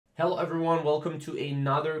Hello everyone, welcome to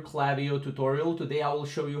another Klaviyo tutorial. Today I will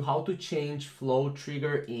show you how to change flow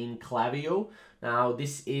trigger in Klaviyo. Now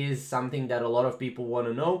this is something that a lot of people want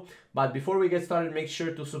to know, but before we get started, make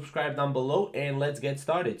sure to subscribe down below and let's get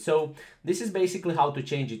started. So this is basically how to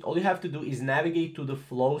change it. All you have to do is navigate to the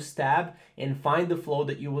flows tab and find the flow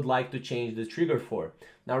that you would like to change the trigger for.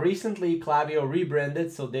 Now recently Klaviyo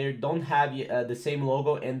rebranded, so they don't have the same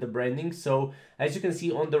logo and the branding. So as you can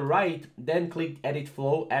see on the right, then click edit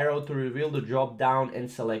flow arrow to reveal the drop down and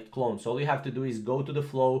select clone. So all you have to do is go to the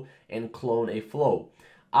flow and clone a flow.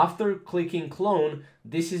 After clicking clone,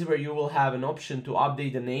 this is where you will have an option to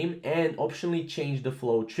update the name and optionally change the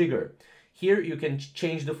flow trigger. Here you can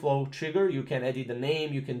change the flow trigger, you can edit the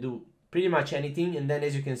name, you can do pretty much anything. And then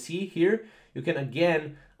as you can see here, you can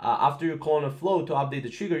again, after you clone a flow to update the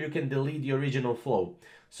trigger, you can delete the original flow.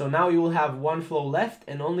 So now you will have one flow left,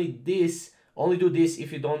 and only do this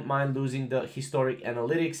if you don't mind losing the historic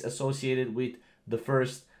analytics associated with the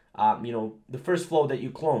first, the first flow that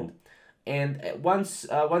you cloned. And once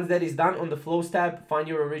that is done, on the flows tab, find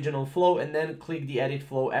your original flow and then click the edit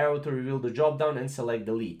flow arrow to reveal the drop down and select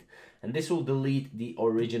delete. And this will delete the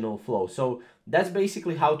original flow. So that's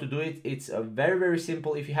basically how to do it. It's very, very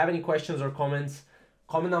simple. If you have any questions or comments,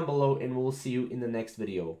 comment down below and we'll see you in the next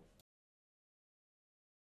video.